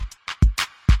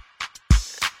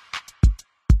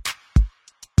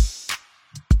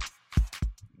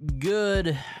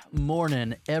Good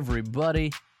morning,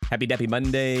 everybody. Happy Dappy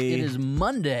Monday. It is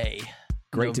Monday.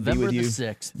 Great to be November with you, the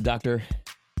 6th. Doctor.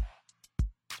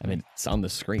 I mean, it's on the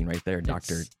screen right there,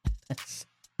 Doctor.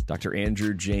 Dr.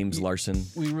 Andrew James Larson.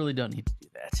 We really don't need to do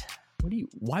that.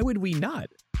 Why would we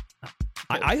not?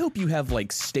 I hope you have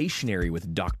like stationery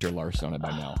with Dr. Larson on it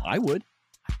by now. I would.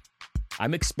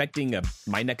 I'm expecting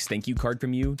my next thank you card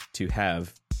from you to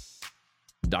have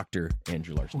Dr.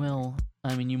 Andrew Larson. Well,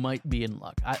 I mean, you might be in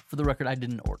luck. For the record, I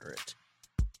didn't order it.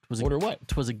 Order what?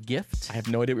 It was a gift. I have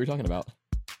no idea what you're talking about.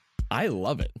 I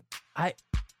love it.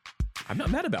 I'm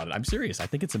not mad about it. I'm serious. I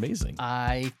think it's amazing.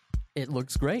 It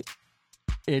looks great.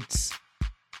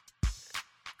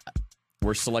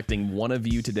 We're selecting one of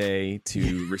you today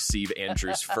to receive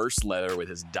Andrew's first letter with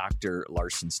his Dr.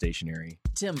 Larson stationery.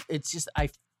 Tim, it's just, I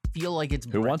feel like it's...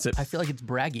 Who wants it? I feel like it's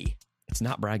braggy. It's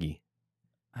not braggy.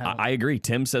 I agree.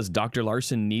 Tim says Dr.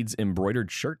 Larson needs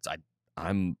embroidered shirts.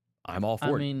 I'm all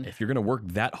for it. If you're going to work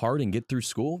that hard and get through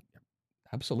school,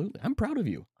 absolutely. I'm proud of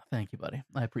you. Thank you, buddy.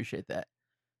 I appreciate that.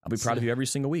 I'll be proud of you every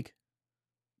single week.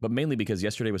 But mainly because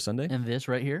yesterday was Sunday. And this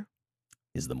right here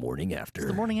is the morning after.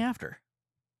 It's the morning after.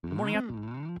 The morning after.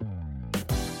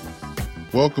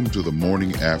 Welcome to the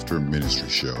Morning After Ministry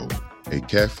Show, a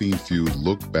caffeine-fueled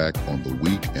look back on the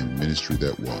week and ministry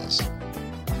that was.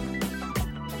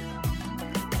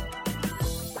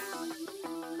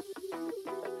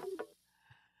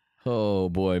 Oh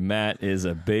boy, Matt is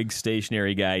a big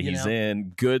stationery guy. He's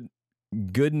in. Good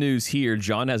news here.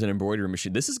 John has an embroidery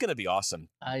machine. This is going to be awesome.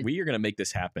 We are going to make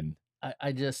this happen.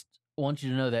 I just want you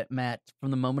to know that, Matt,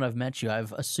 from the moment I've met you,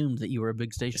 I've assumed that you were a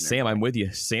big stationery Sam, guy. I'm with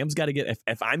you. Sam's got to get,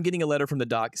 if I'm getting a letter from the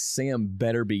doc, Sam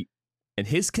better be, and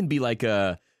his can be like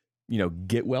a,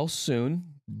 get well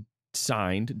soon,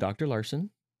 signed Dr.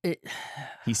 Larson.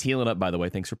 He's healing up, by the way.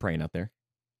 Thanks for praying out there.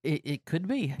 It could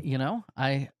be,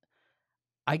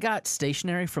 I got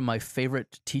stationery from my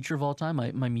favorite teacher of all time,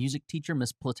 my music teacher,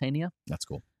 Miss Platania. That's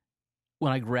cool.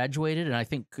 When I graduated, and I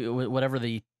think whatever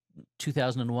the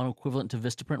 2001 equivalent to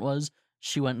Vistaprint was,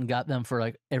 she went and got them for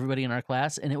like everybody in our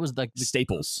class, and it was like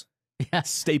Staples. Yeah,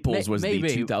 Staples was maybe,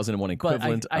 the 2001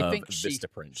 equivalent I of think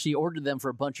Vistaprint. She ordered them for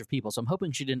a bunch of people, so I'm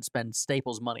hoping she didn't spend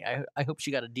Staples money. I hope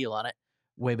she got a deal on it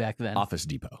way back then. Office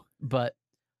Depot. But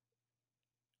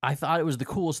I thought it was the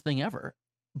coolest thing ever.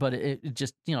 But it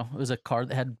just, it was a card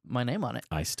that had my name on it.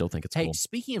 I still think it's cool. Hey,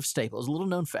 speaking of Staples, a little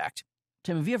known fact.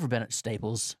 Tim, have you ever been at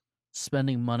Staples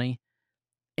spending money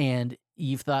and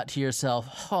you've thought to yourself,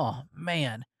 oh,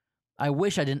 man, I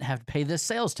wish I didn't have to pay this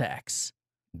sales tax?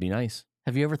 It'd be nice.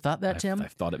 Have you ever thought that, Tim?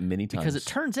 I've thought it many times. Because it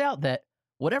turns out that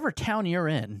whatever town you're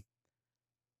in,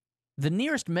 the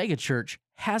nearest megachurch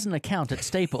has an account at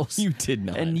Staples. You did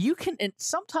not. And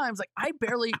sometimes, like,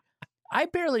 I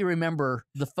barely remember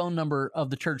the phone number of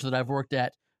the church that I've worked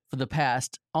at for the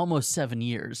past almost 7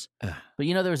 years. But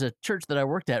there was a church that I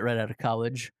worked at right out of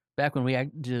college back when we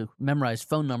had to memorize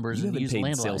phone numbers and use landlines. You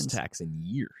haven't paid sales tax in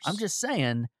years. I'm just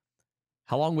saying.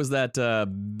 How long was that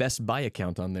Best Buy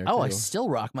account on there? Oh, I still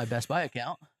rock my Best Buy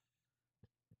account.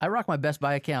 I rock my Best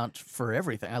Buy account for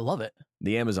everything. I love it.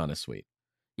 The Amazon is sweet.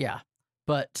 Yeah.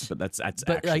 But that's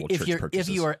actual church purchases.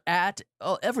 If you are at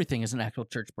everything is an actual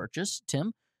church purchase,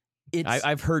 Tim.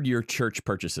 I've heard your church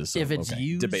purchases. So, if it's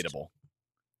used, debatable.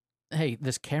 Hey,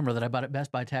 this camera that I bought at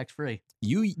Best Buy tax free.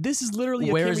 This is literally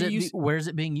where is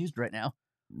it being used right now?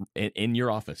 In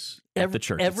your office at the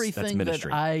church. Everything that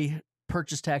I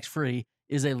purchase tax free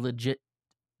is a legit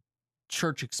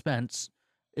church expense.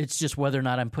 It's just whether or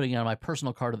not I'm putting it on my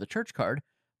personal card or the church card.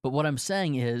 But what I'm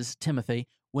saying is, Timothy,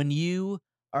 when you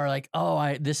are like,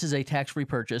 this is a tax free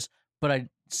purchase, but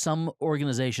some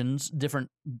organizations, different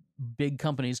big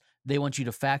companies, they want you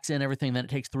to fax in everything. Then it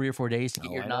takes 3 or 4 days to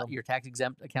get your tax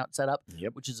exempt account set up,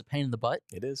 which is a pain in the butt.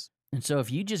 It is. And so if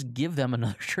you just give them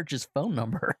another church's phone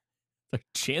number,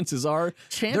 chances are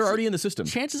they're already in the system.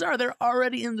 Chances are they're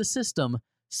already in the system.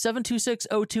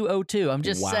 726-0202. I'm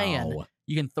just saying,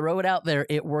 you can throw it out there.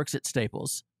 It works at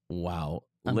Staples. Wow.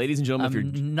 Ladies and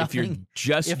gentlemen, if you're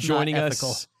just joining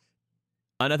us,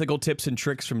 unethical tips and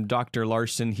tricks from Dr.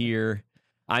 Larson here.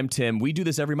 I'm Tim. We do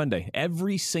this every Monday.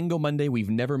 Every single Monday. We've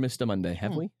never missed a Monday,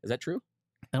 have we? Is that true?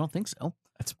 I don't think so.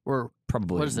 We're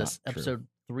probably what is this? Episode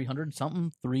 300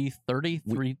 something? 330?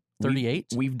 338?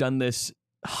 We've done this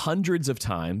hundreds of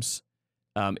times.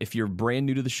 If you're brand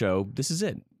new to the show, this is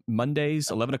it.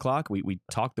 Mondays, 11 o'clock, we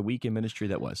talk the week in ministry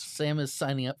that was. Sam is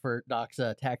signing up for Doc's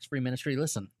tax-free ministry.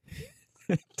 Listen.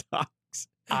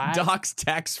 Doc's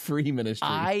tax-free ministry.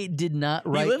 I did not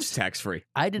write... He lives tax-free.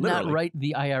 I did not write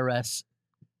the IRS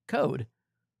code.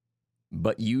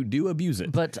 But you do abuse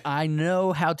it. But I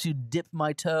know how to dip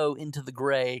my toe into the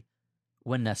gray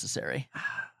when necessary.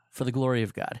 for the glory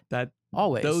of God. That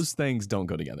Always. Those things don't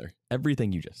go together.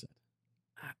 Everything you just said.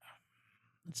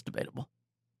 It's debatable.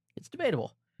 It's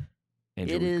debatable.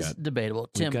 Andrew, It is debatable.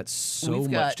 Tim, we've got so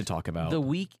we've much got to talk about. the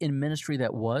week in ministry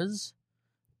that was.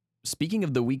 Speaking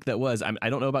of the week that was, I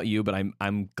don't know about you, but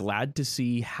I'm glad to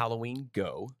see Halloween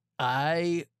go.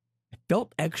 It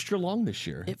felt extra long this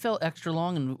year. It felt extra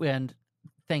long, and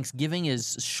Thanksgiving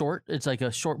is short. It's like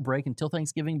a short break until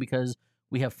Thanksgiving because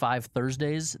we have 5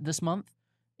 Thursdays this month.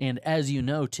 And as you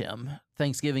know, Tim,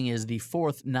 Thanksgiving is the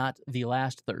 4th, not the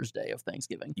last Thursday of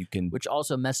Thanksgiving, which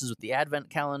also messes with the Advent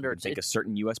calendar. Take a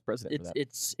certain U.S. president for that.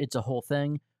 It's a whole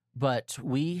thing. But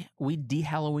we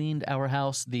de-Halloweened our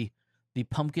house. The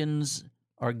pumpkins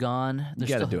are gone. You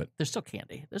got to do it. There's still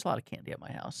candy. There's a lot of candy at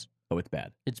my house. Oh, it's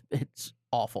bad. It's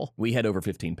awful. We had over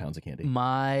 15 pounds of candy.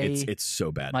 It's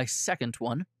so bad. My second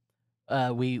one,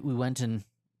 we went and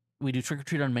we do trick or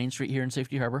treat on Main Street here in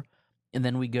Safety Harbor, and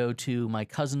then we go to my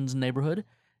cousin's neighborhood,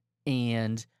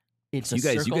 and it's you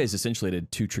guys essentially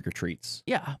did 2 trick or treats.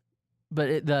 Yeah,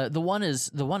 but the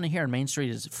one here on Main Street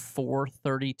is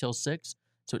 4:30 till 6.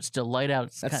 So it's still light out.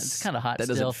 It's kind of hot. That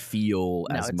still doesn't feel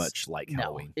as much like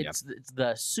Halloween. It's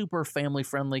the super family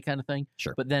friendly kind of thing.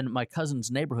 Sure. But then my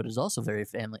cousin's neighborhood is also very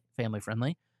family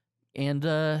friendly, and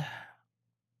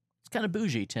it's kind of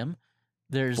bougie. Tim,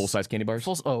 there's full size candy bars.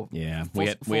 Yeah,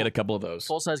 we had a couple of those.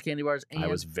 Full size candy bars. And, I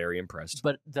was very impressed.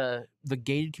 But the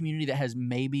gated community that has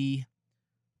maybe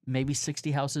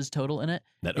 60 houses total in it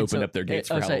that opened up their gates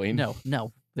for Halloween.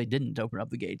 No. They didn't open up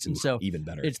the gates. And so even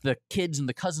better. It's the kids and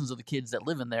the cousins of the kids that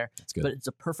live in there. That's good. But it's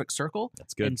a perfect circle.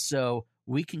 That's good. And so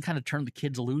we can kind of turn the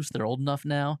kids loose. They're old enough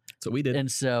now. That's what we did. And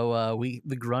so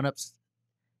the grown-ups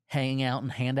hang out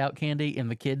and hand out candy, and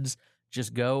the kids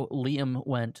just go. Liam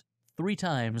went 3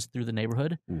 times through the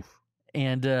neighborhood. Oof.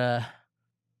 And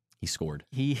he scored.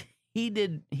 He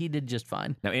did just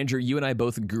fine. Now, Andrew, you and I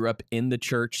both grew up in the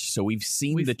church, so we've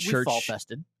seen the church. We've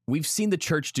fall-fested. We've seen the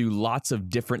church do lots of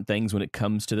different things when it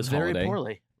comes to this holiday. Very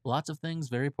poorly. Lots of things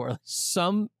very poorly.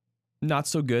 Some not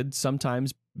so good,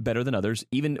 sometimes better than others.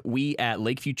 Even we at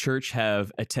Lakeview Church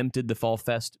have attempted the Fall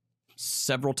Fest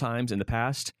several times in the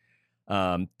past.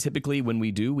 Typically, when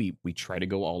we do, we try to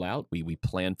go all out. We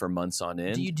plan for months on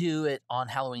end. Do you do it on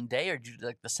Halloween Day, or do you do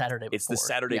like the Saturday before? It's the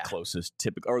Saturday closest,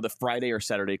 or the Friday or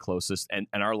Saturday closest. And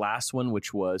our last one,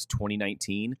 which was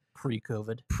 2019.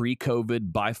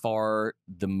 Pre-COVID, by far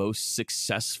the most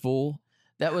successful.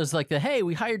 That was like hey,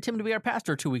 we hired Tim to be our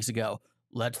pastor 2 weeks ago.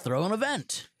 Let's throw an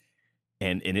event.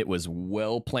 And it was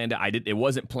well planned. It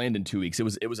wasn't planned in 2 weeks. It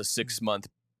was a 6-month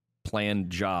planned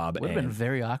job. It would have been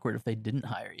very awkward if they didn't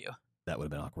hire you. That would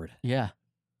have been awkward. Yeah.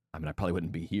 I mean, I probably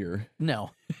wouldn't be here. No.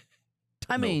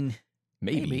 I mean,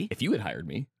 maybe. If you had hired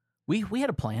me. We had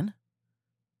a plan.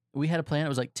 We had a plan. It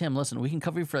was like, Tim, listen, we can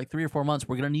cover you for like 3 or 4 months.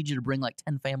 We're going to need you to bring like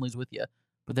 10 families with you.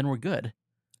 But then we're good.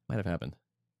 Might have happened.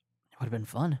 It would have been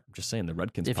fun. I'm just saying the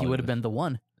Redkins. If you would have been the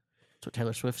one. That's what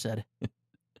Taylor Swift said.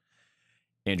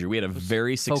 Andrew, we had a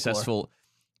very successful,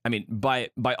 I mean, by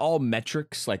all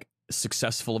metrics, like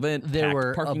successful event. There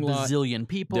were a lot, bazillion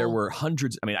people. There were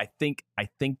hundreds. I mean, I think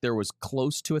there was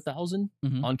close to 1,000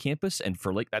 on campus, and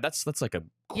for that's like a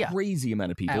crazy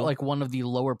amount of people. At like one of the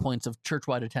lower points of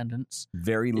church-wide attendance.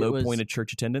 Very low point of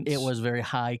church attendance. It was very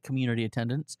high community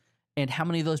attendance. And how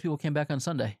many of those people came back on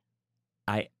Sunday?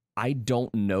 I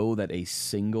don't know that a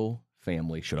single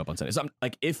family showed up on Sunday. So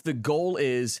like, if the goal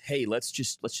is, hey, let's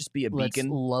just be a beacon,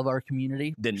 love our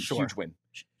community, then huge win.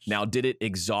 Now, did it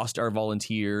exhaust our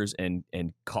volunteers and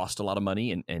cost a lot of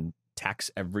money and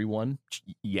tax everyone?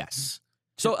 Yes.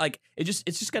 So like it's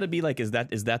just got to be like, is that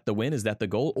the win? Is that the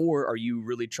goal? Or are you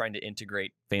really trying to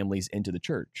integrate families into the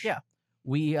church? Yeah.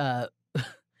 We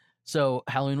so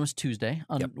Halloween was Tuesday.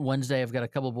 On Wednesday, I've got a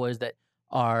couple boys that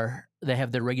they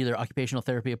have their regular occupational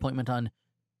therapy appointment on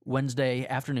Wednesday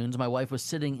afternoons. My wife was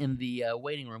sitting in the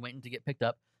waiting room waiting to get picked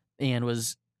up and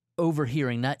was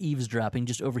overhearing, not eavesdropping,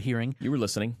 just overhearing. You were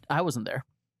listening. I wasn't there.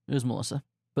 It was Melissa.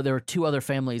 But there were 2 other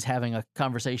families having a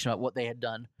conversation about what they had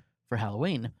done for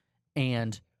Halloween.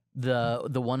 And the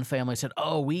one family said,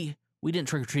 oh, we didn't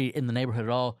trick-or-treat in the neighborhood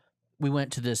at all. We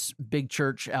went to this big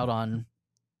church out on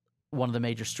one of the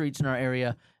major streets in our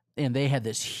area, and they had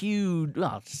this huge,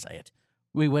 well, I'll just say it.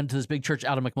 We went to this big church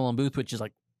out of McMullen Booth, which is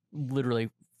like literally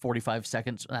 45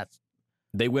 seconds.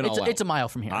 They went all out. It's a mile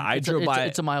from here. I drove by.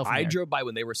 It's a mile from here. I drove by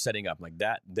when they were setting up like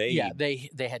that. They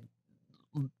had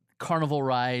carnival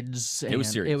rides. And it was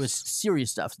serious. It was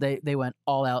serious stuff. They went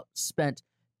all out, spent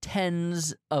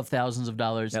tens of thousands of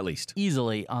dollars at least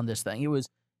easily on this thing. It was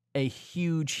a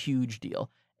huge deal.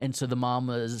 And so the mom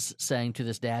was saying to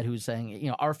this dad who was saying,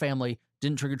 our family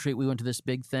didn't trick or treat. We went to this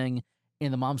big thing.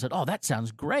 And the mom said, oh, that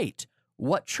sounds great.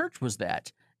 what church was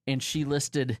that? And she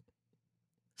listed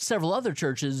several other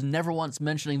churches, never once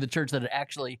mentioning the church that had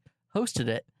actually hosted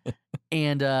it.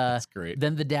 And That's great.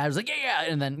 then the dad was like, yeah,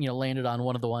 and then landed on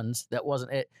one of the ones that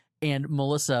wasn't it. And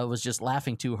Melissa was just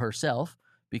laughing to herself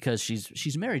because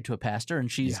she's married to a pastor,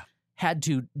 and she's had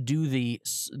to do the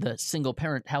single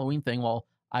parent Halloween thing while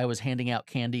I was handing out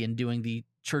candy and doing the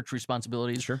church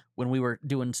responsibilities when we were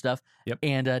doing stuff. Yep.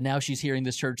 And now she's hearing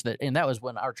this church and that was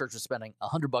when our church was spending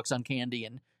 $100 on candy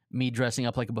and me dressing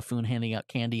up like a buffoon, handing out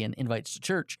candy and invites to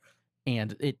church.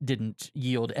 And it didn't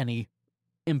yield any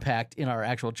impact in our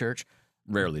actual church.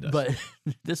 Rarely does. But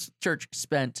this church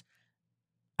spent,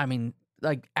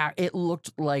 it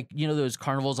looked like, those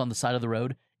carnivals on the side of the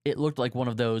road. It looked like one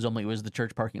of those, only it was the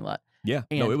church parking lot. Yeah.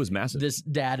 And no, it was massive. This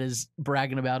dad is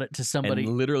bragging about it to somebody.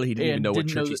 And literally, he didn't even know what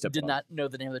church he stepped on. Did not know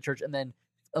the name of the church, and then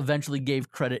eventually gave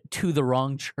credit to the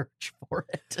wrong church for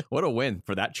it. What a win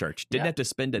for that church. Didn't have to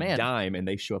spend a dime, and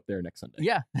they show up there next Sunday.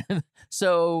 Yeah.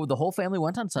 So the whole family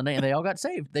went on Sunday, and they all got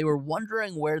saved. They were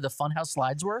wondering where the funhouse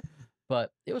slides were,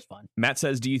 but it was fun. Matt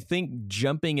says, do you think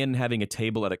jumping in and having a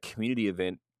table at a community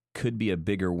event could be a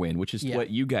bigger win, which is what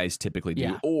you guys typically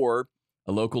do, or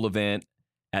a local event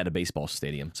at a baseball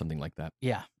stadium, something like that?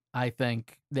 Yeah. I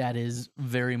think that is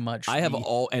very much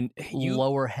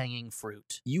lower hanging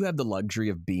fruit. You have the luxury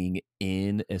of being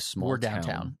in a small We're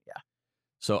downtown. Yeah.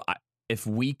 So if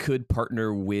we could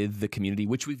partner with the community,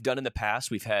 which we've done in the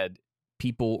past, we've had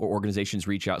people or organizations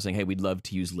reach out saying, hey, we'd love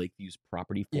to use Lakeview's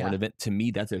property for an event. To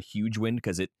me, that's a huge win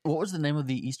because What was the name of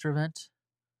the Easter event?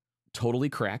 Totally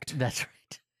Cracked. That's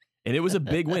right. And it was a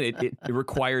big win. It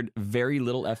required very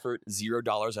little effort,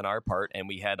 $0 on our part, and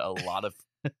we had a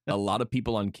lot of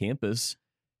people on campus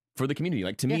for the community.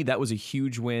 Like, to me, that was a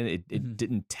huge win. It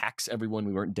didn't tax everyone.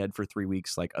 We weren't dead for 3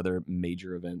 weeks like other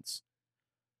major events.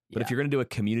 But if you're going to do a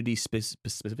community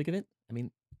specific event, I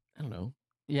don't know.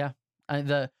 Yeah.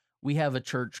 We have a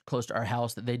church close to our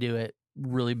house that they do it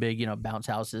really big, bounce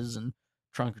houses and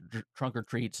trunk or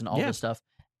treats and all this stuff.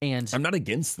 And I'm not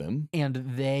against them. And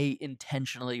they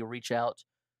intentionally reach out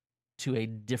to a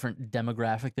different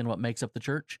demographic than what makes up the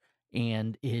church.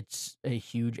 And it's a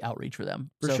huge outreach for them.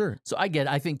 For sure. So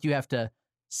I think you have to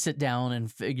sit down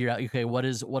and figure out, okay, what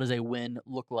does a win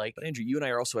look like? But Andrew, you and I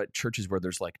are also at churches where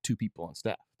there's like 2 people on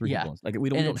staff, 3 people on staff. Like,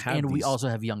 we don't have and these. we also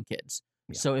have young kids.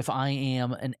 Yeah. So if I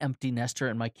am an empty nester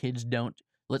and my kids don't,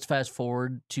 let's fast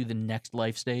forward to the next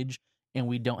life stage and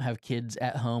we don't have kids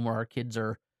at home or our kids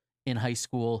are in high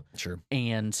school. Sure.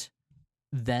 And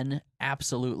then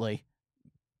absolutely,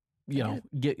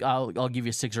 I'll give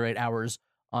you 6 or 8 hours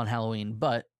on Halloween.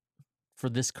 But for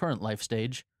this current life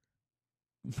stage,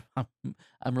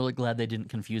 I'm really glad they didn't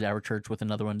confuse our church with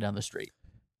another one down the street.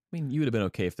 You would have been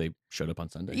okay if they showed up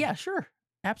on Sunday. Yeah, sure.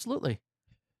 Absolutely.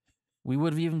 We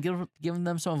would have even given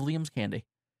them some of Liam's candy.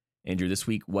 Andrew, this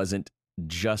week wasn't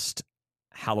just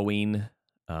Halloween.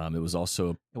 It was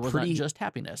also not just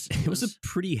happiness. It was a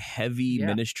pretty heavy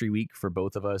ministry week for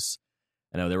both of us.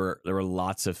 I know there were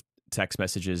lots of text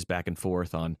messages back and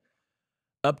forth on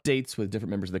updates with different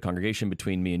members of the congregation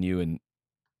between me and you, and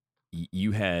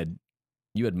you had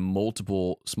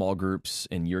multiple small groups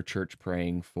in your church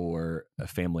praying for a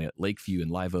family at Lakeview and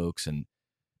Live Oaks, and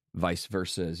vice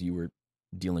versa as you were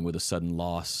dealing with a sudden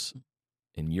loss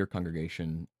in your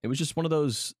congregation. It was just one of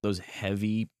those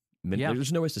heavy.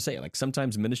 There's no ways to say it. Like,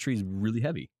 sometimes ministry is really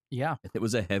heavy. Yeah. It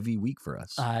was a heavy week for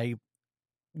us. I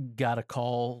got a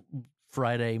call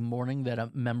Friday morning that a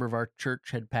member of our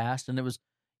church had passed, and it was,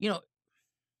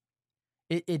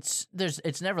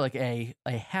 it's never like a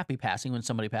happy passing when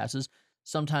somebody passes.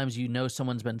 Sometimes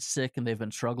someone's been sick and they've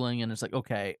been struggling, and it's like,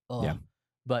 okay,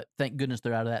 but thank goodness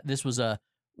they're out of that. This was a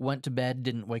went to bed,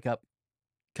 didn't wake up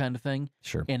kind of thing.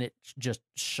 Sure. And it just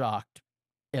shocked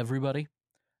everybody.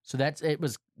 So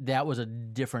that was a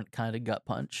different kind of gut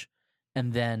punch.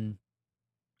 And then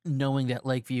knowing that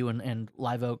Lakeview and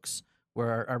Live Oaks,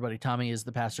 where our buddy Tommy is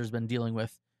the pastor, has been dealing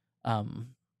with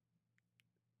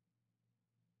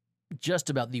just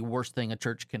about the worst thing a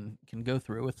church can go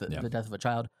through with the death of a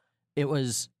child. It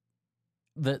was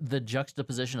the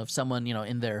juxtaposition of someone,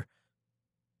 in their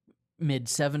mid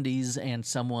 70s and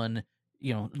someone,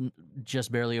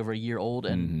 just barely over a year old,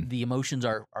 and the emotions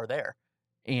are there.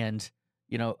 And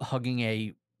hugging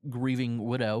a grieving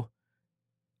widow,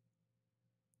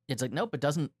 it's like, nope,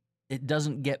 it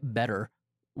doesn't get better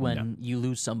when you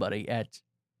lose somebody at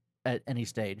any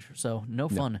stage. So no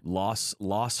fun.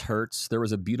 Loss hurts. There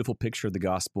was a beautiful picture of the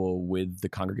gospel with the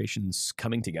congregations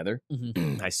coming together.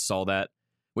 I saw that,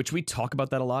 which we talk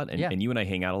about that a lot, and you and I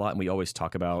hang out a lot, and we always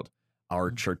talk about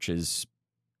our churches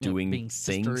doing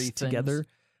things together.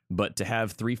 But to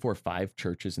have 3, 4, 5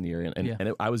 churches in the area,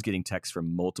 and I was getting texts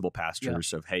from multiple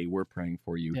pastors of, "Hey, we're praying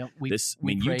for you." Yeah,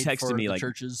 you texted me like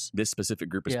churches. This specific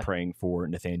group is praying for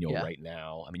Nathaniel right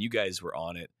now. I mean, you guys were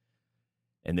on it,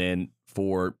 and then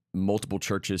for multiple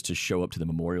churches to show up to the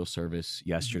memorial service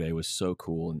yesterday was so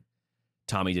cool. And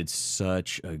Tommy did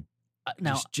such a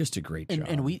just a great job.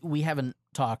 And we haven't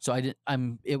talked, so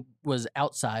it was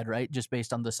outside, right? Just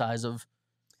based on the size of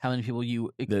how many people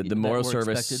the memorial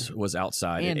service expected. Was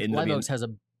outside, and Live Oaks has a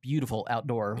beautiful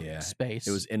outdoor space.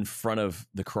 It was in front of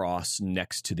the cross,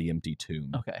 next to the empty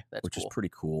tomb. Okay, which is pretty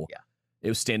cool. Yeah, it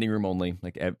was standing room only.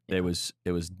 Like it was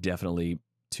definitely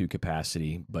to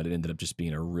capacity, but it ended up just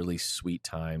being a really sweet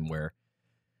time where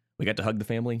we got to hug the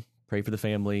family, pray for the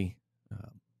family,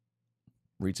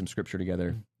 read some scripture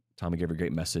together. Tommy gave a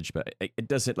great message, but it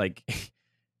doesn't like.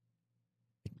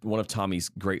 One of Tommy's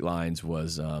great lines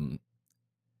was.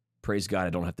 Praise God, I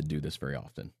don't have to do this very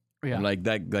often. Yeah.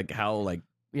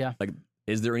 And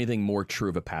is there anything more true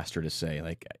of a pastor to say?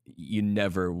 Like, you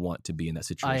never want to be in that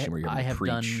situation where you're going to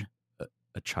preach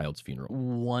a child's funeral.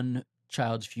 One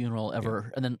child's funeral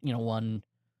ever, and then, one,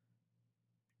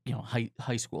 high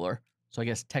schooler. So I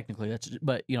guess technically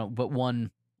but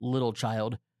one little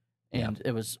child, and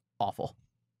it was awful.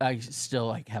 I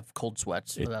still have cold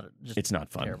sweats without it. It's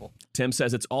not fun. Terrible. Tim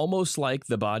says it's almost like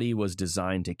the body was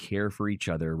designed to care for each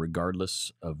other,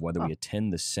 regardless of whether we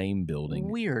attend the same building.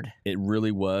 Weird. It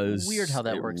really was weird how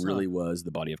that works. It really was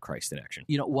the body of Christ in action.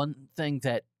 One thing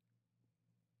that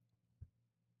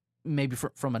maybe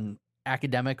from an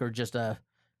academic or just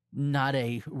not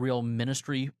a real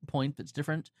ministry point that's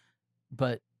different,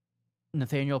 but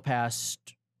Nathaniel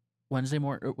passed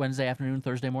Wednesday afternoon,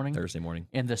 Thursday morning,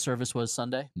 and the service was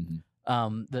Sunday.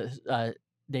 Mm-hmm.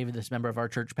 David, this member of our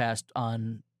church, passed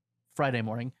on Friday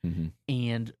morning,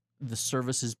 and the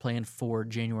service is planned for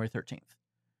January 13th.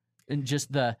 And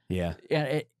just I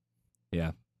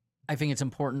think it's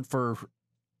important for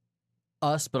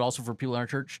us, but also for people in our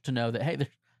church to know that, hey,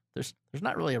 there's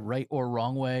not really a right or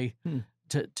wrong way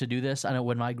to do this. I know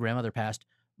when my grandmother passed,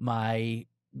 my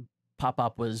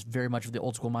pop-up was very much of the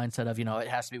old school mindset of, it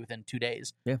has to be within 2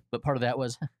 days. Yeah. But part of that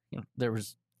was, there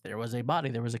was a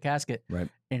body, there was a casket. Right.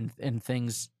 And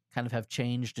things kind of have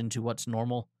changed into what's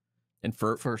normal. And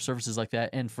for services like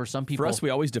that. And for some people, for us, we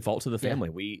always default to the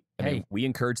family. We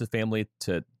encourage the family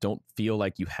to don't feel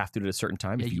like you have to do it at a certain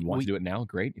time. If you want to do it now,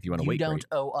 great. If you want to wait, you don't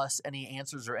owe us any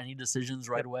answers or any decisions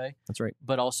right away. That's right.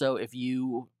 But also, if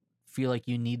you feel like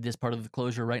you need this part of the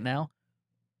closure right now,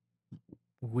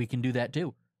 we can do that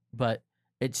too. But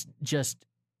it's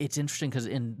interesting because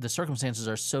the circumstances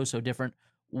are so different.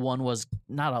 One was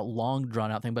not a long drawn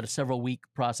out thing, but a several week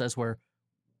process where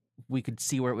we could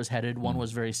see where it was headed. One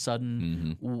was very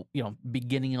sudden,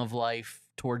 beginning of life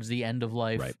towards the end of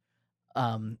life. Right.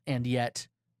 And yet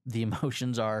the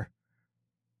emotions are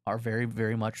very,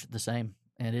 very much the same,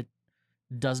 and it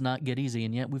does not get easy.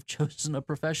 And yet we've chosen a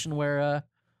profession where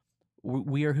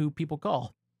we are who people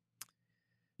call.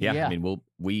 Yeah, I mean,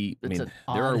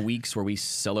 there are weeks where we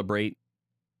celebrate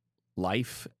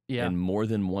life in more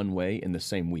than one way in the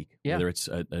same week, whether it's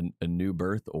a new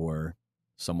birth or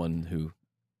someone who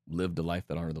lived a life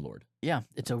that honored the Lord. Yeah,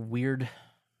 it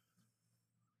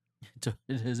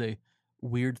is a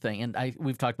weird thing, and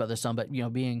we've talked about this some, but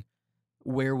being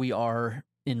where we are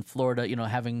in Florida,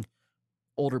 having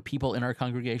older people in our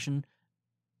congregation,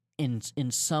 in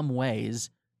some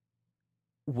ways,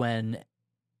 when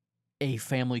a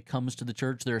family comes to the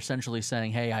church, they're essentially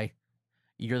saying, "Hey,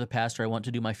 you're the pastor. I want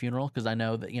to do my funeral because I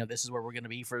know that this is where we're going to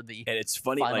be for the and it's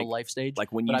funny, final life stage."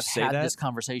 Like when I've had this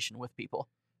conversation with people,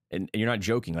 and you're not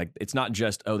joking. Like it's not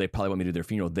just they probably want me to do their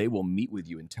funeral. They will meet with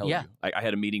you and tell you. I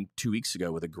had a meeting 2 weeks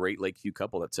ago with a great Lakeview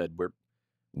couple that said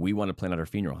we want to plan out our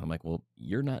funeral. I'm like, well,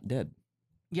 you're not dead.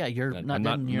 Yeah, you're not.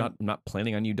 I'm not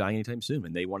planning on you dying anytime soon.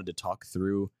 And they wanted to talk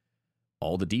through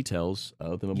all the details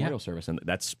of the memorial service, and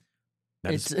that's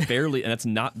fairly, and that's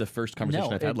not the first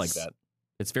conversation I've had like that.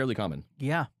 It's fairly common.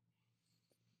 Yeah.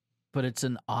 But it's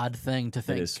an odd thing to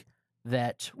think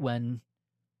that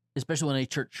especially when a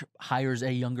church hires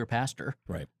a younger pastor,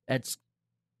 right?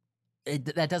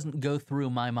 That doesn't go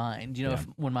through my mind.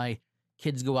 When my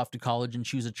kids go off to college and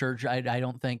choose a church, I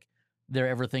don't think they're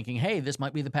ever thinking, hey, this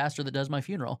might be the pastor that does my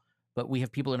funeral. But we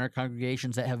have people in our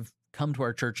congregations that have come to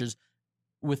our churches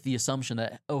with the assumption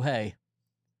that, oh, hey,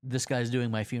 this guy's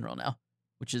doing my funeral now.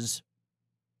 Which is,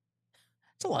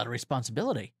 it's a lot of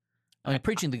responsibility. I mean,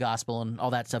 preaching the gospel and all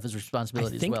that stuff is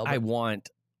responsibility as well. I want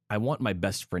my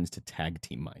best friends to tag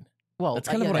team mine. Well, that's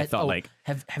kind of what I thought.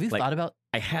 Have you thought about?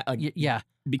 I had,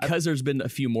 because there's been a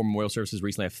few more memorial services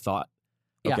recently. I've thought,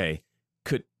 okay,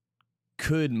 could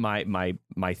could my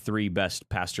three best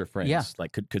pastor friends, Yeah.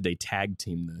 like could they tag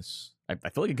team this? I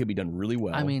feel like it could be done really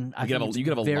well. I mean, you could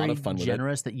have a lot of fun with it.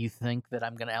 generous that you think that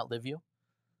I'm going to outlive you.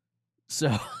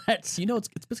 So that's,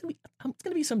 It's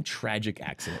gonna be some tragic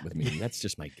accident with me. That's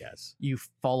just my guess. you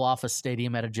fall off a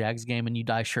stadium at a Jags game and you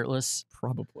die shirtless.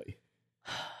 Probably.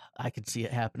 I could see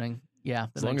it happening. Yeah.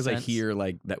 As long as I hear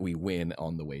like that we win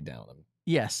on the way down.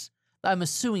 Yes. I'm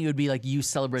assuming it would be like you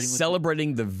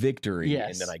celebrating The victory,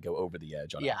 Yes. and then I go over the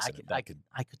edge on Yeah, accident.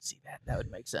 I could see that. That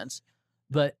would make sense.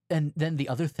 But and then the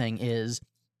other thing is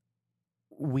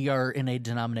we are in a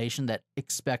denomination that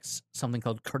expects something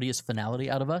called courteous finality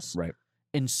out of us. Right.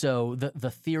 And so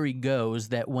the theory goes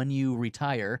that when you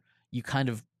retire, you kind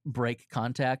of break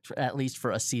contact at least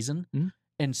for a season. Mm-hmm.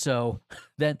 And so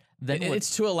then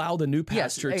it's to allow the new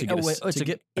pastor to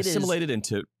get assimilated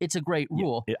into. It's a great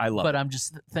rule. I love but it. I'm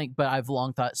just but I've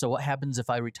long thought, so what happens if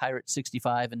I retire at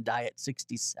 65 and die at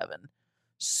 67?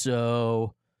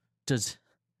 So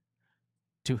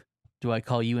do I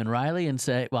call you and Riley and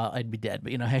say, well, I'd be dead,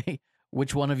 but hey,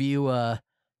 which one of you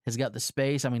has got the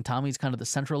space? I mean, Tommy's kind of the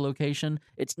central location.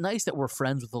 It's nice that we're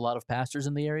friends with a lot of pastors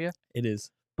in the area. It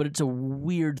is. But it's a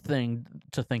weird thing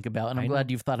to think about, and I'm glad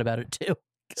you've thought about it too.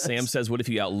 Sam says, what if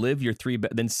you outlive your three?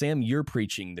 Then Sam, you're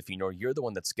preaching the funeral. You're the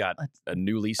one that's got a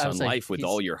new lease on life with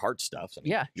all your heart stuff. I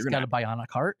mean, yeah, you're got a bionic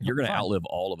heart. You're going to outlive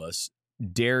all of us.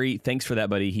 Derry, thanks for that,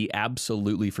 buddy. He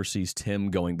absolutely foresees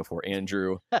Tim going before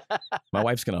Andrew. My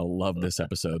wife's going to love this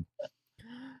episode.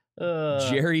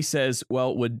 Jerry says,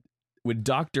 well, would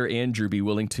Dr. Andrew be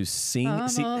willing to sing? I'm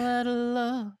all out of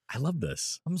love. I love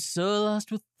this. I'm so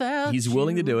lost without He's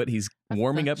willing to do it. He's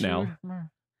warming up now.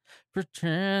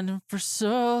 Pretending for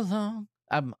so long.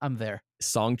 I'm there.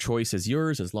 Song choice is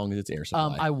yours as long as it's air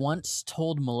supply. I once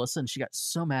told Melissa, and she got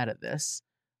so mad at this.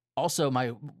 Also,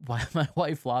 my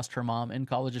wife lost her mom in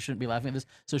college. I shouldn't be laughing at this.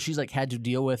 So she's like had to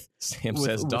deal with. Sam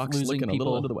says Doc's looking a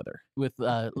little under the weather with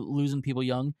losing people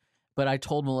young. But I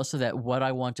told Melissa that what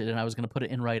I wanted, and I was going to put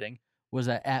it in writing, was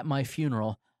that at my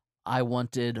funeral, I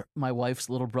wanted my wife's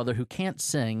little brother, who can't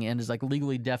sing and is like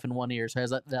legally deaf in one ear, so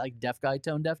has that like deaf guy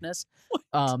tone deafness,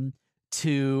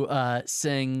 to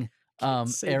sing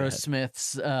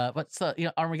Aerosmith's what's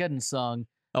the Armageddon song?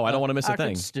 Oh, I don't want to miss a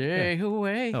thing. Could stay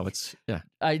away. Oh, it's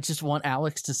I just want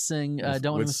Alex to sing.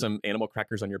 With some animal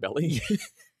crackers on your belly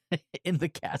in the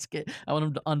casket. I want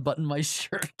him to unbutton my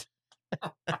shirt.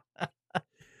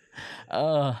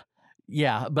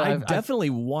 Yeah, but I definitely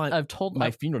want. I've told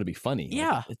my funeral to be funny.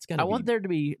 Yeah, like, it's got. I want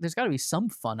there's got to be some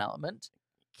fun element.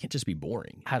 It can't just be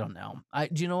boring. I don't know.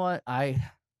 Do you know what I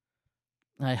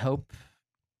hope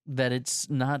that it's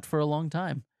not for a long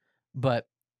time, but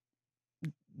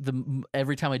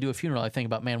every time I do a funeral, I think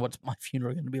about, man, what's my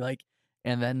funeral going to be like?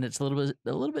 And then it's a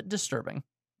little bit disturbing.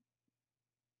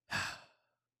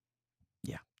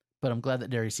 Yeah, but I'm glad that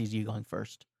Derry sees you going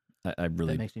first. I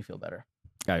really, that makes me feel better.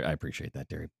 I appreciate that,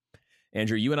 Derry.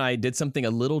 Andrew, you and I did something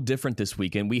a little different this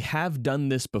weekend. We have done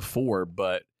this before,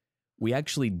 but we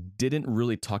actually didn't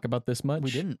really talk about this much.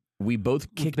 We didn't. We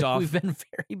both kicked off. We've been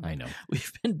I know.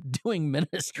 We've been doing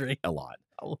ministry a lot.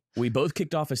 We both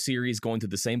kicked off a series going through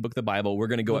the same book of the Bible. We're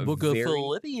going to go at book of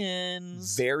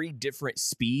Philippians. Very different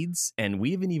speeds, and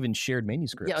we haven't even shared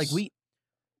manuscripts. Yeah, like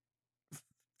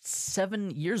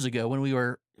 7 years ago when we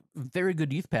were very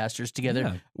good youth pastors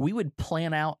together, we would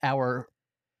plan out our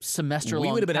semester-long.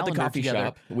 We would have been at the coffee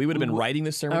shop. We would have been writing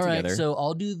this sermon together. All right, so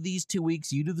I'll do these 2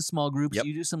 weeks. You do the small groups. Yep.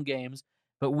 You do some games.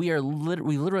 But we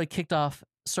literally kicked off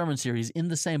sermon series in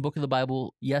the same book of the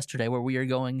Bible yesterday, where we are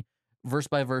going verse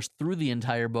by verse through the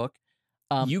entire book.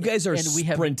 You guys are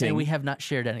sprinting, and we have not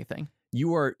shared anything.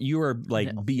 You are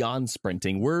like beyond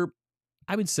sprinting. We're,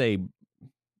 I would say,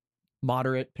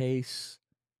 moderate pace.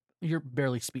 You're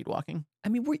barely speed walking. I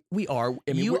mean, we are.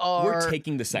 I mean, we're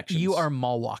taking the sections. You are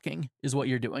mall walking, is what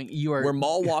you're doing. We're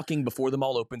mall walking before the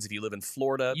mall opens. If you live in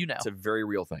Florida, it's a very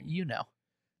real thing.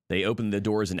 They open the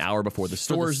doors an hour before the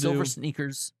stores do. Silver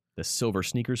sneakers. The Silver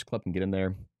Sneakers Club can get in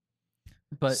there.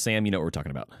 But Sam, you know what we're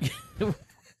talking about.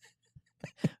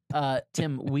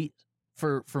 Tim,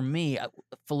 for me,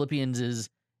 Philippians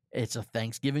it's a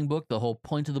Thanksgiving book. The whole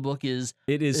point of the book is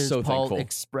so Paul thankful.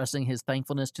 expressing his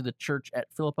thankfulness to the church at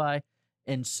Philippi.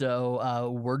 And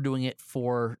so we're doing it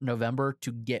for November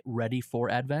to get ready for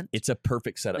Advent. It's a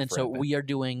perfect setup for Advent. We are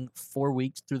doing 4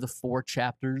 weeks through the 4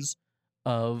 chapters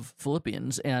of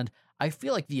Philippians. And I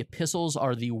feel like the epistles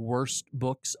are the worst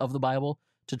books of the Bible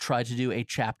to try to do a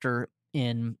chapter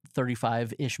in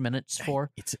 35-ish minutes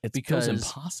for. It's because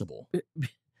impossible.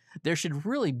 There should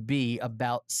really be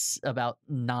about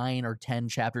 9 or 10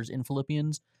 chapters in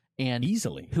Philippians, and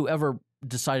easily whoever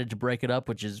decided to break it up,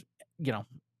 which is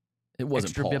It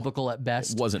wasn't extra Paul. biblical at It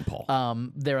best. wasn't Paul.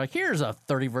 They're like, here's a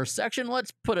 30-verse section.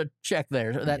 Let's put a check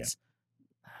there. That's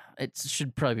it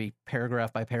should probably be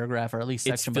paragraph by paragraph, or at least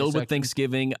It's section filled by with section.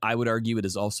 Thanksgiving. I would argue it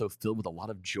is also filled with a lot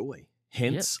of joy.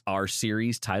 Hence our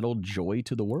series titled Joy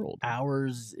to the World.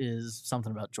 Ours is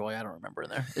something about joy. I don't remember in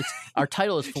there. Our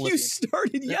title is You Philippians.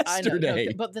 started I know,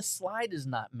 yesterday. but the slide is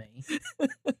not me.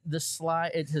 The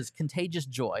slide, it says contagious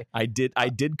joy. I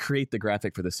did create the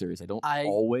graphic for this series. I don't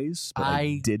always, but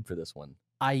I did for this one.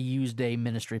 I used a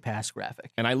ministry pass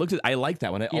graphic. And I like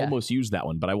that one. I almost used that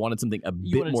one, but I wanted something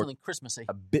something Christmassy.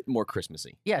 A bit more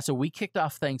Christmassy. Yeah, so we kicked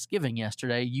off Thanksgiving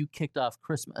yesterday. You kicked off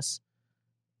Christmas.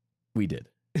 We did.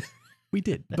 We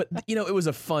did. But, it was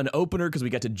a fun opener because we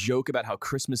got to joke about how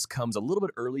Christmas comes a little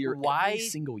bit earlier every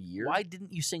single year. Why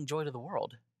didn't you sing Joy to the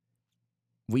World?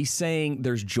 We sang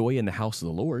There's Joy in the House of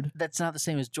the Lord. That's not the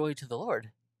same as Joy to the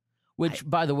Lord, which,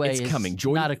 by the way, it's is coming.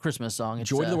 Not a Christmas song. It's,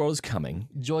 Joy to the World is coming.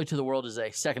 Joy to the World is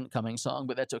a second coming song,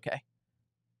 but that's okay.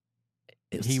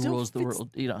 It He still rules the fits-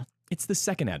 world. It's the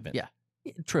second Advent. Yeah.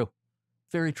 True.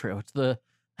 Very true.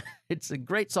 It's a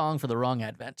great song for the wrong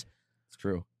Advent. It's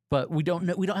true. But we don't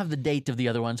have the date of the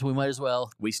other one, so we might as well.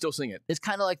 We still sing it. It's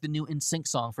kind of like the new NSYNC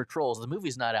song for Trolls. The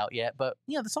movie's not out yet, but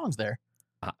the song's there.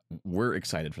 We're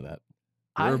excited for that.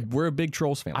 I- We're a big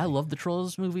Trolls family. I love the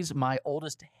Trolls movies. My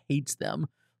oldest hates them.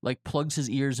 Like plugs his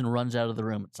ears and runs out of the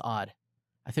room. It's odd.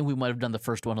 I think we might have done the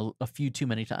first one a few too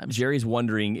many times. Jerry's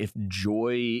wondering if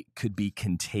joy could be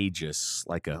contagious,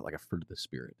 like a fruit of the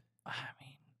spirit. I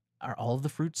mean, are all of the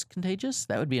fruits contagious?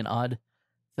 That would be an odd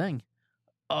thing.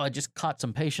 Oh, I just caught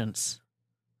some patience.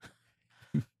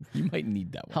 You might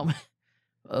need that one.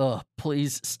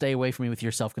 Please stay away from me with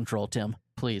your self-control, Tim.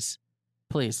 Please.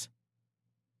 Please.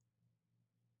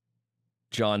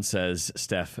 John says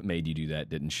Steph made you do that,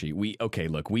 didn't she?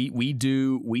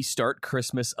 We start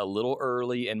Christmas a little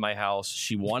early in my house.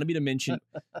 She wanted me to mention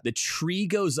the tree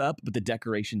goes up, but the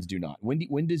decorations do not.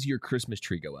 When does your Christmas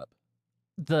tree go up?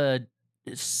 The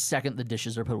second the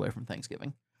dishes are put away from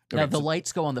Thanksgiving. Now, the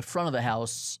lights go on the front of the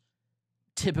house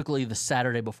typically the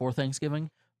Saturday before Thanksgiving,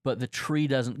 but the tree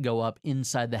doesn't go up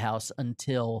inside the house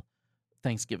until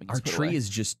Thanksgiving. Our tree is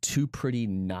just too pretty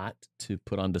not to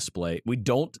put on display. We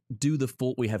don't do the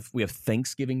full. We have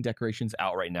Thanksgiving decorations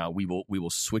out right now. We will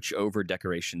switch over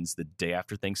decorations the day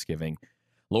after Thanksgiving.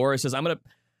 Laura says, I'm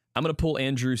gonna pull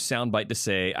Andrew's soundbite to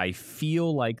say, I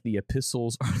feel like the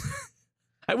epistles are.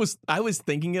 I was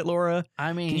thinking it, Laura.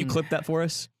 I mean, can you clip that for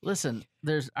us? Listen,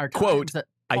 there's our quote. That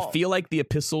I feel like the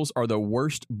epistles are the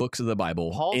worst books of the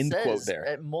Bible. Paul End says quote there.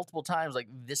 at multiple times, like,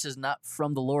 this is not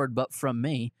from the Lord, but from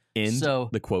me. End so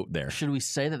the quote there. Should we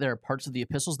say that there are parts of the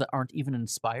epistles that aren't even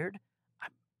inspired?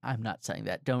 I'm not saying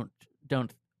that. Don't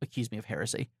accuse me of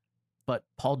heresy. But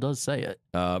Paul does say it.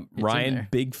 Ryan,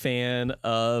 big fan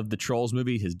of the Trolls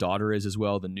movie. His daughter is as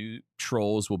well. The new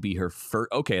Trolls will be her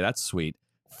first. Okay, that's sweet.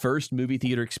 First movie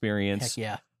theater experience. Heck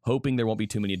yeah. Hoping there won't be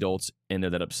too many adults in there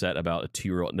that upset about a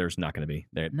 2-year-old. There's not going to be.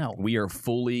 No. We are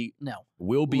fully. No.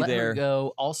 We'll be there. Let her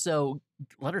go. Also,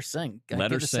 let her sing.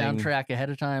 Let her the sing. Soundtrack ahead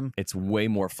of time. It's way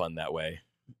more fun that way.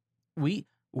 We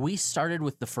started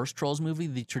with the first Trolls movie,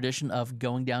 the tradition of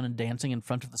going down and dancing in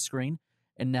front of the screen.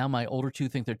 And now my older two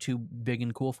think they're too big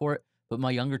and cool for it. But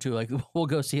my younger two, like, we'll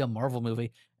go see a Marvel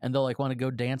movie and they'll like want to go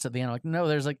dance at the end. I'm like, no,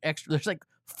 there's like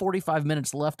 45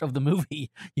 minutes left of the movie.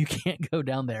 You can't go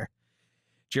down there.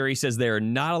 Jerry says they are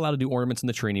not allowed to do ornaments in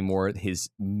the tree anymore. His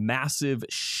massive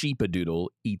sheepadoodle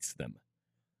eats them.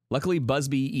 Luckily,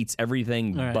 Busby eats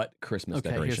everything but Christmas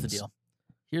decorations.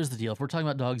 Here's the deal. If we're talking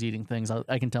about dogs eating things,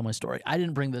 I can tell my story. I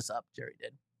didn't bring this up. Jerry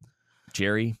did.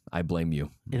 Jerry, I blame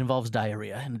you. It involves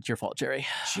diarrhea, and it's your fault, Jerry.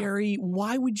 Jerry,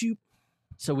 why would you?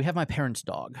 So we have my parents'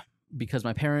 dog because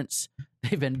my parents,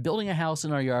 they've been building a house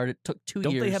in our yard. It took 2 years.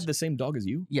 Don't they have the same dog as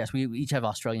you? Yes, we each have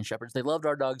Australian Shepherds. They loved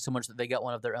our dog so much that they got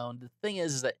one of their own. The thing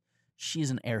is that she's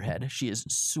an airhead. She is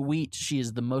sweet. She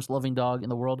is the most loving dog in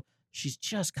the world. She's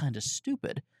just kind of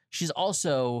stupid. She's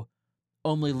also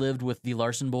only lived with the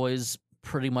Larson boys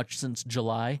pretty much since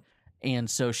July. And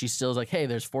so she still's like, hey,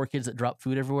 there's 4 kids that drop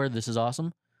food everywhere. This is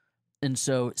awesome. And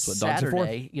so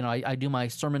Saturday, I do my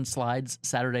sermon slides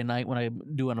Saturday night when I'm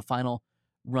doing a final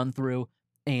run through,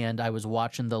 and I was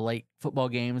watching the late football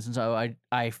games. And so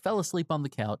I fell asleep on the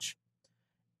couch,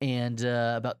 and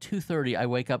about 2:30, I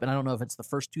wake up, and I don't know if it's the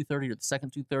first 2:30 or the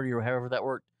second 2:30 or however that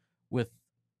worked with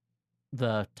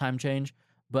the time change,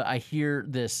 but I hear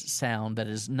this sound that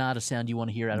is not a sound you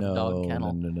want to hear out of a dog kennel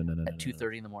at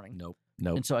 2:30 in the morning. Nope.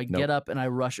 And so I get up and I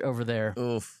rush over there.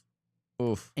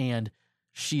 Oof. And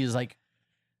she is like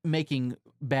making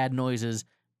bad noises,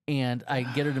 and I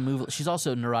get her to move. She's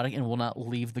also neurotic and will not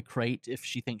leave the crate if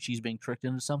she thinks she's being tricked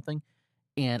into something.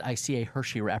 and I see a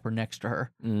Hershey wrapper next to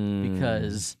her Mm,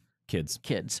 because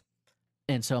kids.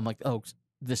 And so I'm like, oh,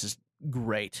 this is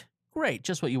great. Great,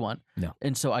 just what you want. No.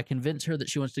 And so I convince her that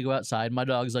she wants to go outside. My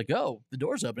dog's like, oh, the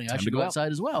door's opening. I Time to should go go out.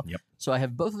 outside as well. Yep. So I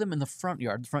have both of them in the front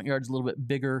yard. The front yard's a little bit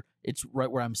bigger. It's right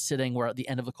where I'm sitting. We're at the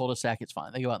end of the cul-de-sac. It's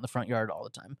fine. They go out in the front yard all the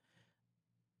time.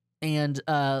 And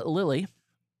Lily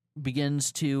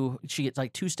she gets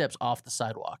like 2 steps off the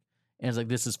sidewalk. And it's like,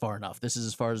 this is far enough. This is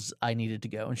as far as I needed to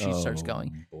go. And she starts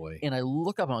going. Boy. And I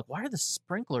look up. I'm like, why are the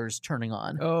sprinklers turning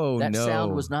on? Oh, that no.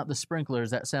 sound was not the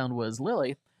sprinklers. That sound was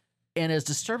Lily. And as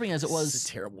disturbing as it was, This is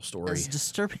a terrible story. as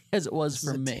disturbing as it was This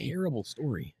for is a me, terrible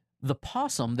story. the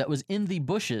possum that was in the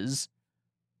bushes,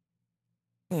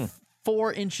 Hmm.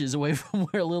 4 inches away from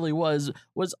where Lily was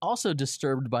also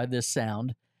disturbed by this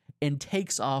sound and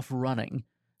takes off running.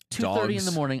 2:30 in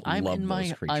the morning. I'm love in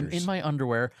those creatures. my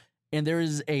underwear, and there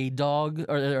is a dog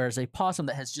or there is a possum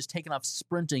that has just taken off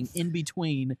sprinting in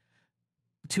between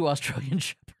 2 Australian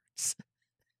shepherds.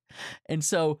 And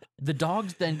so the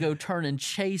dogs then go turn and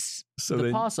chase So the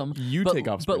then possum. you but, take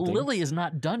off but sprinting. Lily is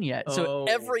not done yet. So Oh.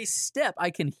 every step I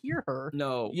can hear her.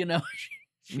 No. You know,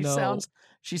 she No. sounds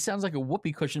like a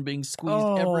whoopee cushion being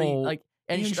squeezed every Oh, like.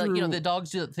 And she, like, you know, Andrew. the dogs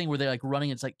do that thing where they're like running.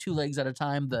 It's like 2 legs at a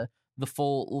time, the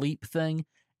full leap thing,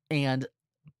 and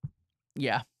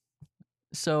yeah.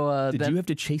 So Did then, you have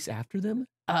to chase after them?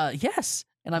 yes,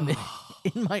 and I'm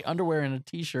in my underwear and a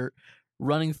t-shirt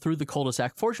running through the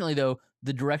cul-de-sac. Fortunately, though,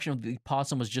 the direction of the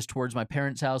possum was just towards my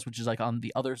parents' house, which is like on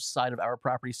the other side of our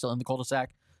property, still in the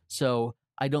cul-de-sac. So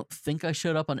I don't think I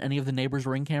showed up on any of the neighbors'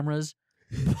 Ring cameras,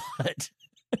 but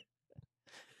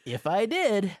if I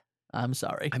did, I'm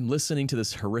sorry. I'm listening to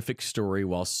this horrific story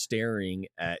while staring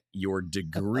at your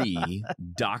degree,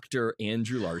 Dr.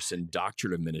 Andrew Larson,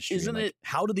 Doctorate of Ministry. Isn't I'm like, it-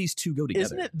 how do these two go together?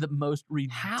 Isn't it the most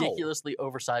How? ridiculously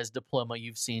oversized diploma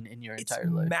you've seen in your It's entire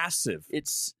life? massive. It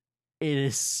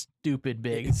is stupid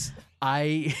big. It's-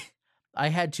 I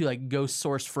had to like go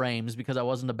source frames because I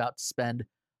wasn't about to spend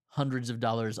hundreds of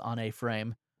dollars on a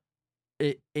frame.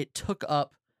 It took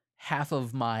up half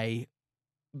of my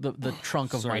the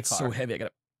trunk of Sorry, my it's car. so heavy. I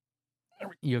gotta.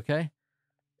 You okay?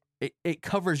 It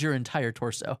covers your entire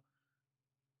torso.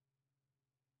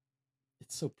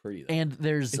 It's so pretty. Though. And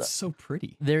there so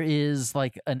pretty. is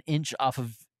like an inch off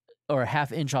of or a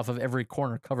half inch off of every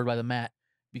corner covered by the mat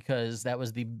because that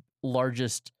was the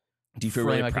largest. Do you feel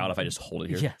frame really I proud could- if I just hold it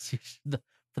here? Yes,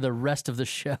 for the rest of the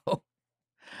show.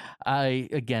 I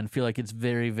again feel like it's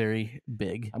very, very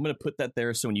big. I'm going to put that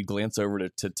there so when you glance over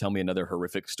to tell me another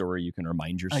horrific story, you can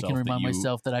remind I yourself can remind that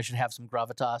myself that I should have some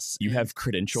gravitas. you and have some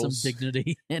credentials.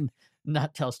 dignity and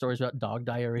not tell stories about dog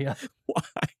diarrhea. Why?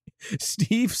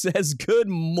 Steve says, good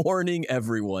morning,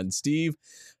 everyone. Steve,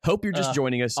 hope you're just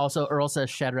joining us. Also, Earl says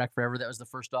Shadrach Forever. That was the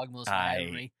first dog Melissa and I had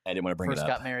when we I didn't want to bring first it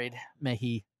up. got married. May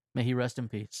he rest in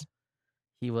peace.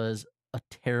 He was a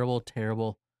terrible,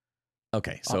 terrible.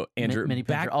 Okay, so Andrew, mini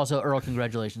back. pincher. Also, Earl,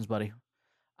 congratulations, buddy.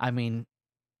 I mean,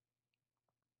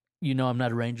 you know, I'm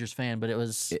not a Rangers fan, but it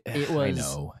was. I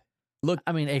know. Look,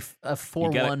 I mean, a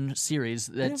 4-1 series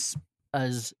that's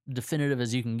as definitive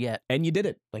as you can get. and you did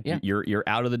it. Like Yeah. you're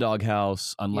out of the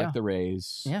doghouse, unlike Yeah. the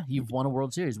Rays. Yeah, you've won a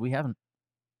World Series. We haven't.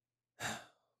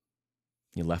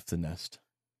 You left the nest.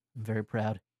 I'm very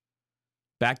proud.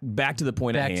 Back to the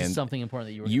point Back at to hand. something important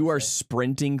that you were. You gonna are say.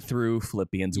 sprinting through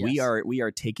Philippians. Yes. We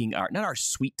are taking our not our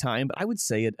sweet time, but I would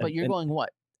say it. But you're going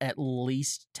what? At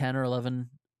least 10 or 11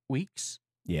 weeks.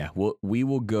 Yeah, we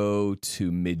will go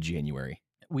to mid-January.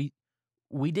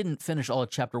 We didn't finish all of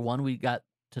chapter 1. We got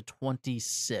to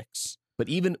 26. But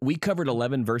even we covered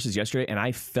 11 verses yesterday, and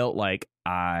I felt like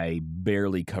I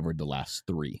barely covered the last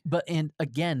 3. But and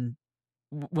again,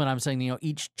 when I'm saying, you know,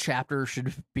 each chapter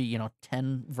should be, you know,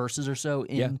 10 verses or so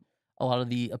in Yeah. a lot of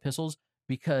the epistles,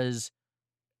 because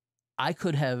I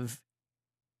could have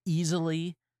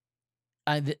easily.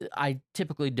 I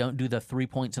typically don't do the 3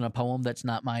 points in a poem. That's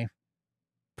not my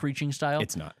preaching style.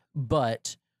 It's not.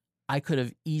 But I could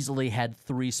have easily had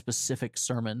 3 specific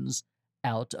sermons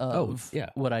out of yeah.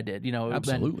 what I did. You know, it would've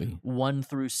been Absolutely. 1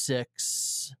 through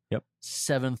 6, Yep.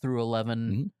 7 through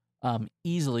 11.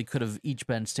 Easily could have each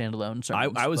been standalone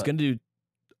sermons. I was but- going to do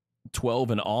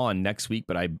 12 and on next week,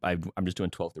 but I'm just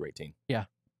doing 12 through 18. Yeah.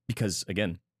 Because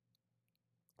again,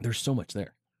 there's so much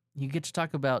there. You get to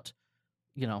talk about,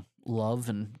 you know, love,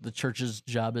 and the church's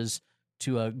job is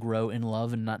to grow in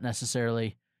love, and not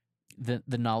necessarily the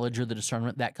knowledge or the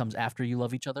discernment that comes after you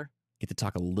love each other. Get to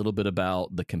talk a little bit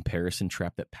about the comparison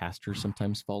trap that pastors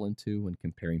sometimes fall into when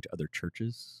comparing to other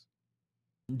churches.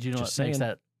 Do you know Just what makes saying.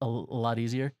 that a lot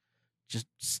easier? Just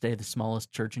stay the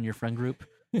smallest church in your friend group,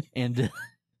 and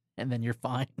then you're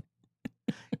fine.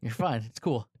 You're fine. It's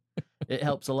cool. It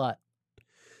helps a lot.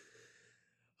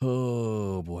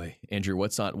 Oh boy, Andrew,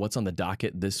 what's on the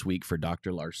docket this week for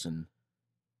Dr. Larson?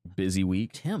 Busy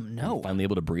week. Tim, no. I'm finally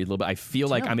able to breathe a little bit. I feel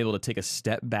like Tim. I'm able to take a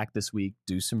step back this week,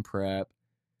 do some prep.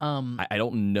 I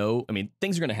don't know. I mean,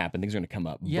 things are going to happen. Things are going to come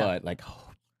up. Yeah. But like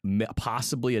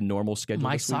possibly a normal schedule.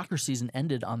 My this week. soccer season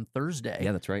ended on Thursday.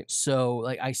 Yeah, that's right. So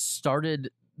like I started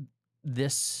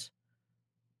this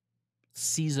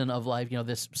season of life,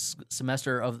 this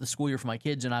semester of the school year for my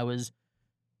kids, and I was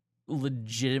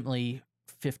legitimately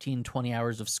 15, 20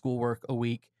 hours of schoolwork a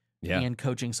week and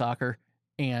coaching soccer.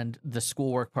 And the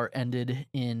schoolwork part ended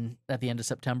at the end of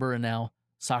September, and now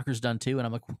soccer's done too. And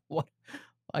I'm like, what?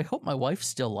 I hope my wife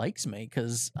still likes me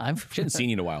because she hasn't seen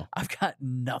you in a while. I've got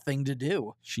nothing to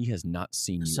do. She has not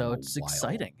seen you. So in it's a while.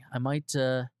 exciting. I might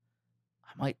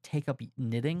take up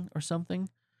knitting or something.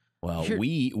 Well,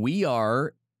 we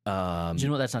are. Do you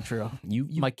know what? That's not true. You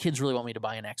my kids really want me to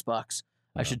buy an Xbox.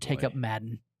 I should take up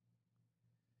Madden.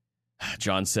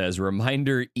 John says,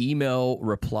 reminder, email,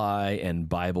 reply, and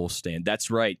Bible stand.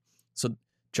 That's right. So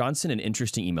John sent an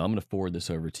interesting email. I'm going to forward this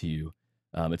over to you.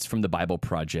 It's from the Bible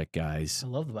Project, guys. I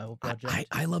love the Bible Project.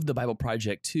 I love the Bible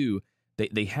Project, too.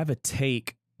 They have a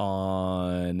take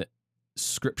on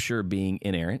Scripture being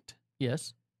inerrant.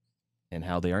 Yes. And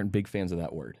how they aren't big fans of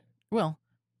that word. Well,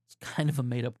 it's kind of a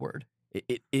made-up word.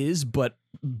 It is, but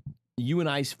you and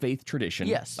I's faith tradition.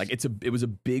 Yes. Like it was a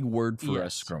big word for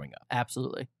us growing up.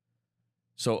 Absolutely.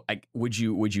 So would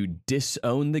you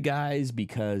disown the guys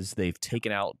because they've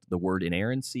taken out the word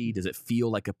inerrancy? Does it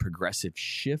feel like a progressive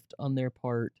shift on their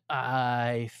part?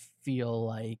 I feel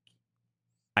like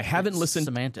I haven't listened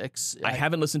semantics. I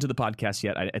haven't listened to the podcast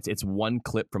yet. It's one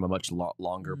clip from a much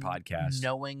longer podcast.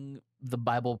 Knowing the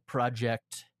Bible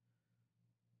Project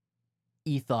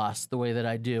ethos the way that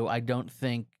I do, I don't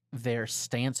think their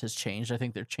stance has changed. I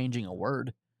think they're changing a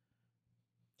word.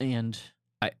 And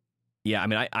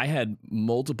I had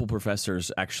multiple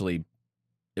professors actually.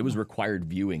 It was required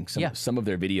viewing. Some of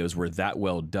their videos were that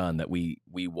well done that we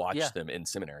watched them in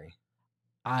seminary.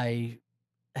 I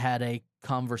had a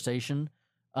conversation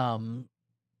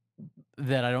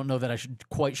that I don't know that I should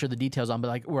quite share the details on, but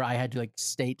like where I had to like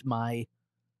state my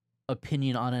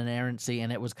opinion on inerrancy,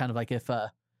 and it was kind of like if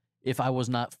I was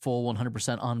not full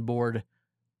 100% on board,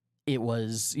 it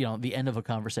was the end of a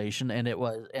conversation, and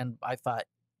I thought.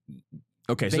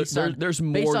 Okay, so there's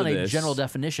more based on to a this. general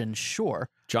definition, sure.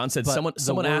 John said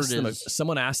someone asked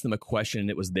them a question, and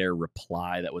it was their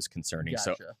reply that was concerning.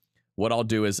 Gotcha. So what I'll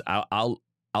do is I'll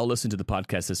listen to the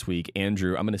podcast this week.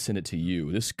 Andrew, I'm going to send it to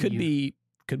you. This could be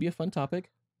a fun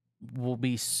topic. Will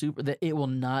be super. It will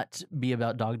not be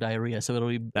about dog diarrhea, so it'll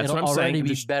what I'm already saying.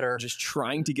 be better. Just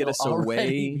trying to get us already away.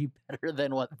 Be better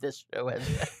than what this show has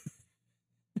been.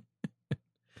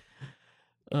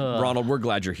 Ronald, we're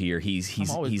glad you're here. He's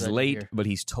late, but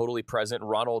he's totally present.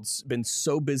 Ronald's been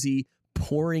so busy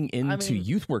pouring into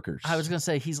youth workers. I was going to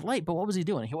say he's late, but what was he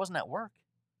doing? He wasn't at work.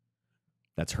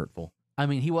 That's hurtful. I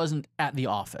mean, he wasn't at the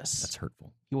office. That's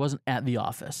hurtful. He wasn't at the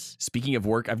office. Speaking of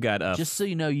work, I've got just so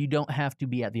you know, you don't have to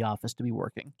be at the office to be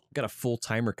working. Got a full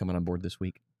timer coming on board this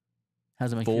week. How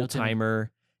does it make you feel? Full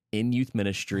timer in youth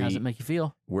ministry. How does it make you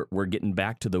feel? We're getting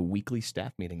back to the weekly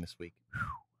staff meeting this week.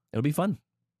 It'll be fun.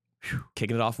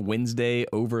 Kicking it off Wednesday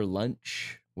over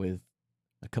lunch with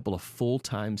a couple of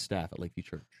full-time staff at Lakeview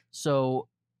Church. So,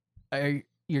 is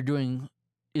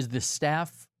the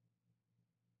staff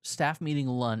meeting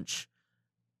lunch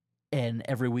an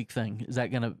every week thing? Is that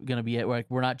gonna be it? Like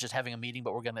we're not just having a meeting,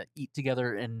 but we're gonna eat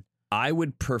together. And I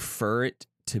would prefer it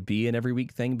to be an every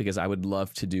week thing because I would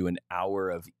love to do an hour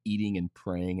of eating and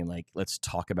praying and like let's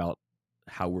talk about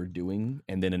how we're doing,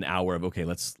 and then an hour of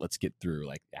let's get through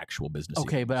like actual business.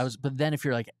 Okay, but then if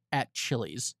you're like at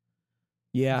Chili's,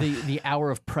 the hour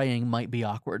of praying might be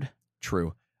awkward.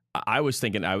 True. I was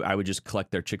thinking I would just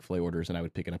collect their Chick-fil-A orders and I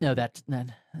would pick it up. No, that's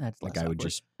like I would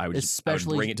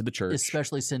bring it to the church,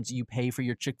 especially since you pay for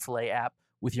your Chick-fil-A app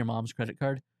with your mom's credit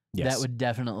card. Yes. That would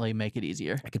definitely make it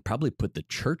easier. I could probably put the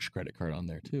church credit card on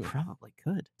there too. You probably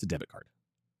could. It's a debit card.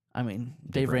 I mean,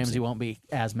 Dave Ramsey won't be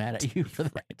as mad at you for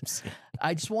that.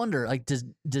 I just wonder, like,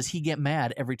 does he get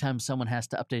mad every time someone has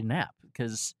to update an app?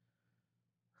 Because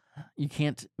you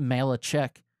can't mail a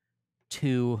check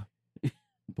to. But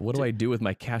what do I do with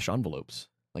my cash envelopes?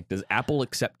 Like, does Apple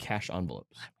accept cash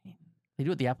envelopes? I mean, they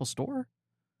do at the Apple Store.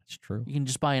 That's true. You can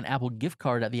just buy an Apple gift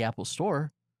card at the Apple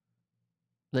Store.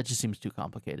 That just seems too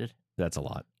complicated. That's a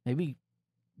lot. Maybe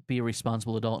be a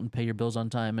responsible adult and pay your bills on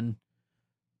time and.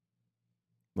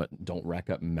 But don't rack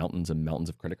up mountains and mountains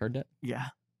of credit card debt? Yeah.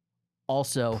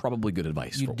 Also, probably good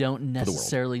advice. You don't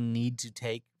necessarily need to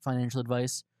take financial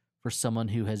advice for someone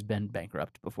who has been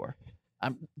bankrupt before.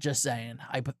 I'm just saying,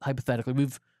 hypothetically,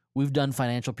 we've done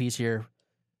financial peace here.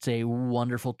 It's a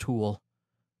wonderful tool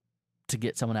to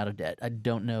get someone out of debt. I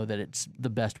don't know that it's the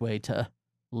best way to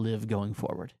live going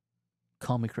forward.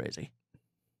 Call me crazy.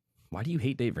 Why do you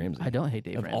hate Dave Ramsey? I don't hate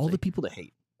Dave Ramsey. Of all the people to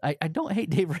hate. I don't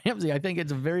hate Dave Ramsey. I think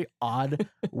it's a very odd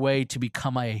way to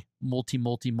become a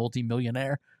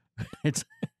multi-millionaire. It's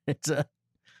a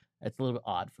little bit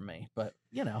odd for me, but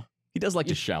you know. He does like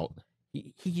to shout.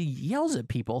 He yells at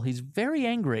people. He's very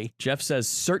angry. Jeff says,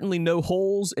 certainly no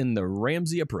holes in the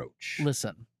Ramsey approach.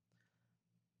 Listen,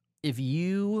 if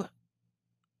you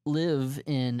live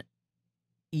in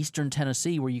Eastern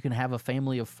Tennessee where you can have a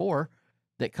family of 4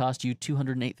 that cost you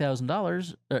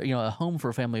 $208,000, a home for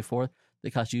a family of 4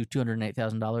 that cost you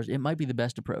 $208,000, it might be the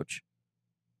best approach.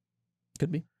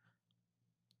 Could be.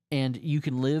 And you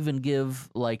can live and give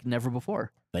like never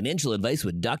before. Financial advice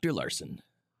with Dr. Larson.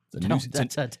 It's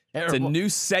a new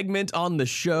segment on the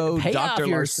show. Pay Dr. off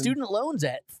your Larson. student loans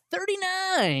at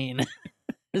 39.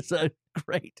 It's a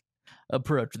great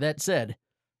approach. That said,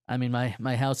 I mean,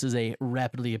 my house is a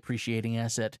rapidly appreciating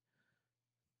asset.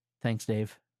 Thanks,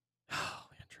 Dave. Oh,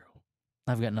 Andrew.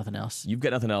 I've got nothing else. You've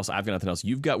got nothing else. I've got nothing else.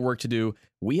 You've got work to do.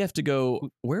 We have to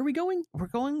go. Where are we going? We're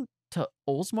going to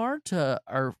Oldsmar, to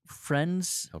our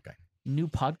friend's new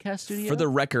podcast studio. For the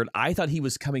record, I thought he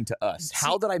was coming to us.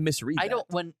 How did I misread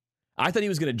that? I thought he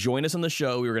was going to join us on the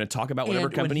show. We were going to talk about whatever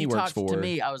company he works for. To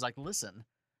me, I was like, listen,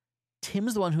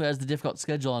 Tim's the one who has the difficult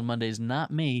schedule on Mondays, not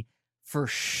me. For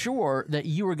sure that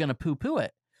you were going to poo-poo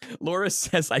it. Laura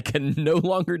says I can no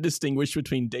longer distinguish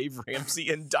between Dave Ramsey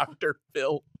and Dr.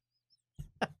 Phil.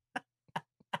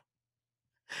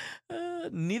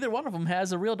 Neither one of them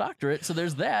has a real doctorate, so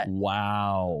there's that.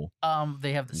 Wow.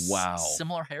 They have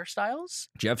similar hairstyles.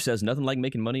 Jeff says nothing like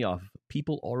making money off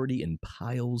people already in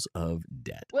piles of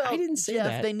debt. Well, I didn't say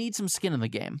that. They need some skin in the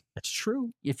game. That's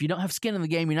true. If you don't have skin in the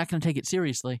game, you're not going to take it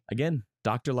seriously. Again,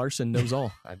 Dr. Larson knows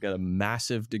all. I've got a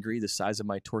massive degree the size of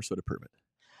my torso to prove it.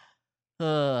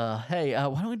 Hey,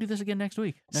 why don't we do this again next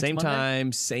week? Same Monday?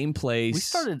 Time, same place. We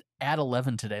started at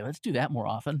 11 today. Let's do that more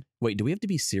often. Wait, do we have to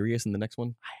be serious in the next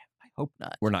one? I hope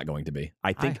not. We're not going to be.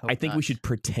 I think we should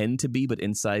pretend to be, but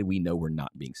inside we know we're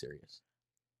not being serious.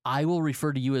 I will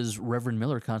refer to you as Reverend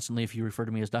Miller constantly if you refer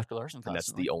to me as Dr. Larson constantly. And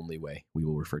that's the only way we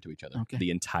will refer to each other. Okay. The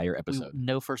entire episode.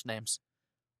 No first names.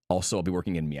 Also, I'll be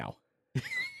working in Meow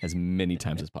as many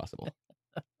times as possible.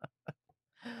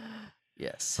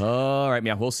 Yes. All right,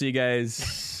 Meow. We'll see you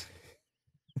guys.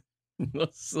 We'll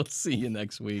see you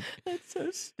next week. That's so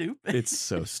stupid. It's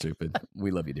so stupid. We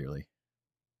love you dearly.